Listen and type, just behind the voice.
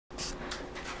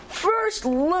first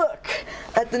look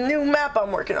at the new map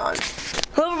I'm working on.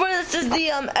 Hello everybody, this is the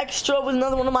Xtra with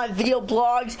another one of my video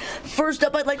blogs. First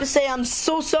up, I'd like to say I'm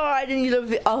so sorry I didn't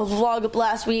get a vlog up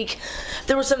last week.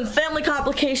 There were some family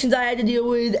complications I had to deal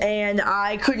with, and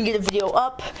I couldn't get a video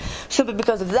up simply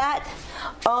because of that.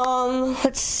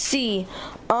 Let's see.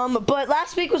 But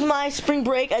last week was my spring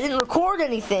break. I didn't record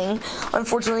anything,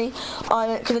 unfortunately,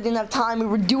 because I didn't have time. We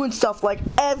were doing stuff like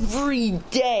every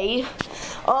day.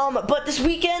 But this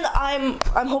weekend, I'm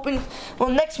hoping, well,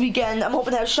 next weekend, I'm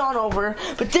hoping to have Sean over.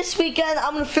 But this weekend,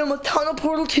 I'm going to film a ton of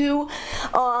Portal 2.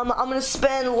 I'm going to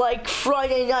spend, like,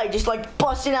 Friday night just, like,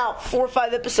 busting out 4 or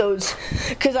 5 episodes.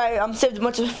 Because I'm saved a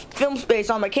bunch of film space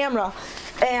on my camera.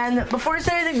 And before I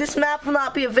say anything, this map will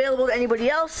not be available to anybody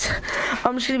else.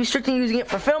 I'm just going to be strictly using it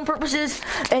for film purposes.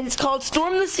 And it's called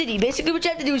Storm the City. Basically what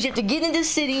you have to do is you have to get into the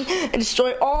city and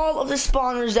destroy all of the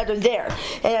spawners that are there.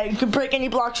 And you can break any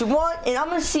blocks you want. And I'm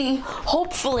going to see,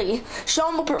 hopefully,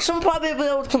 Sean will probably be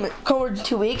able to come over in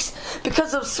 2 weeks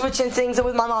because of switching things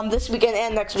with my mom this weekend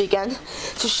and next weekend.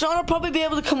 So Sean will probably be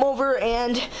able to come over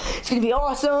and it's going to be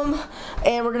awesome.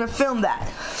 And we're going to film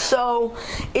that. So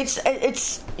it's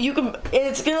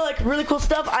gonna like really cool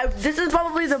stuff. This is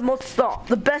probably the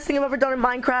best thing I've ever done in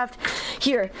Minecraft.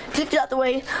 Here, to get out the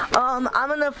way, I'm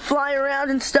gonna fly around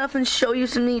and stuff and show you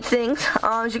some neat things.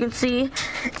 As you can see,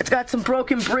 it's got some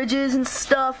broken bridges and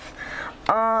stuff.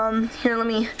 Here,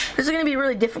 this is gonna be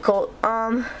really difficult.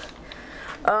 Hold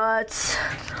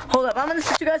up, I'm gonna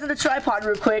set you guys on the tripod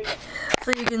real quick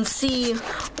so you can see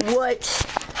what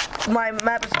my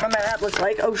map looks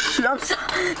like. Oh shoot,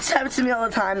 this happens to me all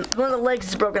the time. One of the legs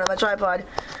is broken on my tripod.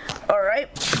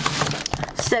 Alright.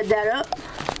 Set that up.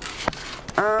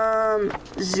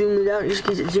 Zoom it out just in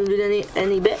case it zoomed in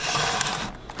any bit.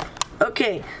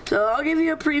 Okay, so I'll give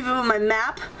you a preview of my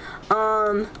map.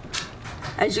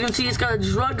 As you can see, it's got a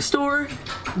drugstore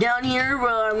down here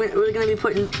where we're gonna be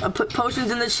put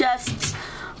potions in the chests.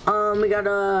 We got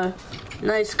a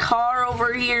nice car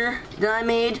over here that I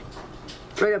made.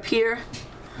 Right up here.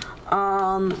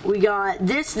 We got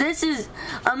this is,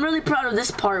 I'm really proud of this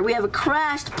part. We have a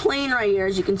crashed plane right here,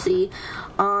 as you can see.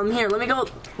 Here, let me go.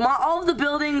 All of the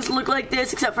buildings look like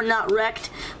this except for not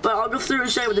wrecked, but I'll go through and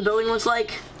show you what the building looks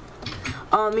like.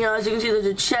 You know, as you can see, there's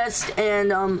a chest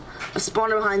and a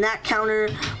spawner behind that counter.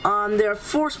 There are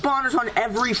 4 spawners on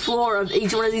every floor of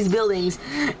each one of these buildings,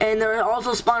 and there are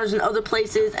also spawners in other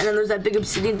places, and then there's that big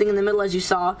obsidian thing in the middle, as you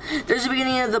saw. There's the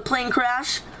beginning of the plane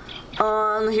crash.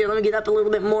 Here, let me get up a little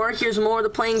bit more. Here's more of the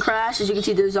plane crash. As you can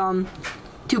see, there's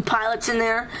 2 pilots in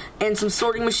there and some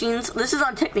sorting machines. This is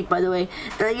on Technic, by the way,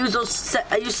 and I use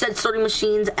said sorting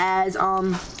machines as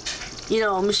you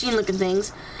know, machine-looking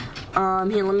things.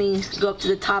 Here, let me go up to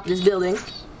the top of this building,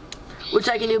 which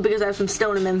I can do because I have some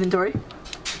stone in my inventory.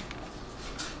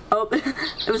 Oh,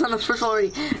 it was on the first floor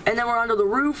already. And then we're onto the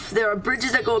roof. There are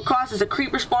bridges that go across. There's a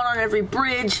creeper spawn on every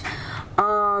bridge.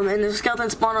 And there's a skeleton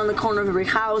spawn on the corner of every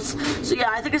house. So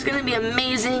yeah, I think it's gonna be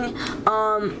amazing.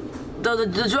 Though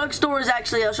the drugstore is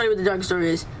actually, I'll show you what the drugstore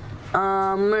is.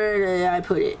 Where did I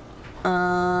put it?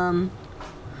 Oh,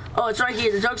 it's right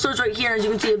here. The drugstore's right here. As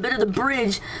you can see, a bit of the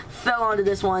bridge fell onto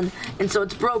this one, and so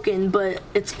it's broken. But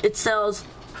it sells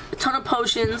a ton of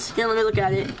potions. Here, let me look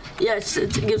at it. Yeah,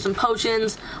 it gives some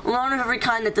potions, one of every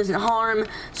kind that doesn't harm.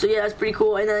 So yeah, that's pretty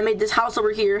cool. And then I made this house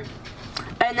over here.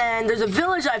 And then there's a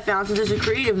village I found, since there's a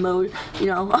creative mode, you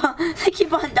know. They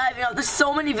keep on diving out. There's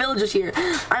so many villagers here.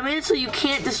 I made it so you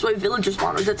can't destroy villager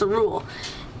spawners. That's a rule.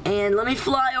 And let me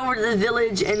fly over to the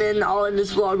village, and then I'll end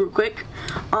this vlog real quick.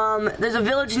 There's a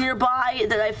village nearby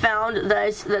that I found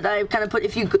that I kind of put.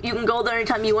 If you can go there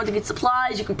anytime you want to get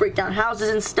supplies. You can break down houses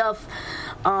and stuff.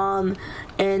 And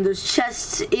there's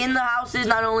chests in the houses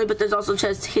not only, but there's also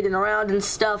chests hidden around and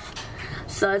stuff.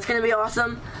 So it's gonna be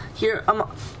awesome.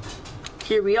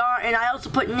 Here we are, and I also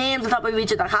put names on top of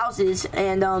each of the houses,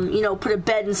 and you know, put a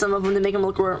bed in some of them to make them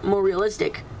look more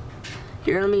realistic.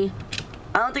 Here, I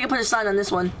don't think I put a sign on this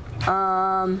one.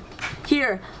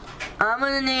 Here, I'm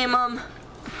gonna name them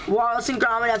Wallace and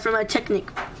Gromit after my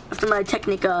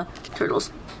Technic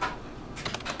turtles.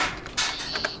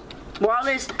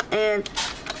 Wallace and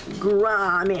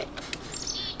Gromit.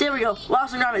 There we go.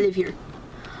 Wallace and Gromit live here.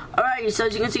 Alright, so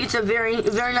as you can see, it's a very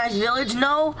nice village.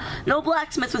 No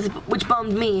blacksmith, which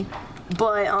bummed me.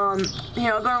 But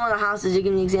here, I'll go to one of the houses to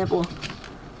give you an example.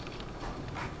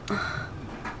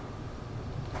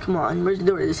 Come on, where's the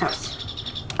door to this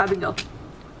house? I can go.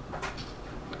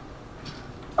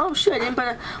 Oh shit, I didn't put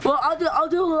a. Well, I'll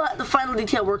do a lot of the final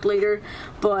detail work later,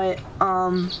 but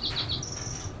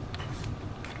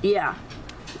yeah.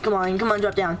 Come on,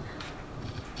 drop down.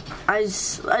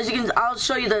 As you can, I'll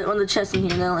show you one of the chests in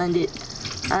here, and then I'll end it.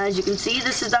 As you can see,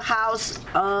 this is the house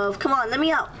of, come on, let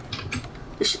me out.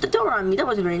 They shut the door on me, that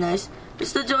wasn't very nice.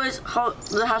 This is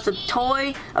the house of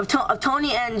Tony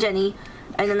and Jenny.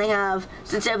 And then they have,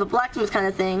 since they have a blacksmith kind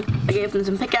of thing, I gave them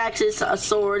some pickaxes, a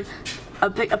sword, a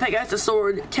pickaxe, a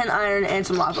sword, 10 iron, and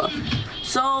some lava.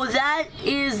 So that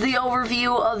is the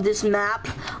overview of this map.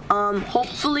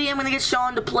 Hopefully I'm going to get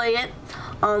Sean to play it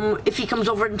if he comes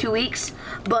over in 2 weeks.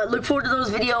 But look forward to those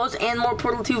videos and more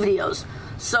Portal 2 videos.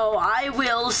 So I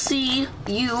will see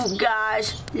you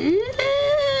guys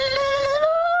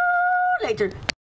later.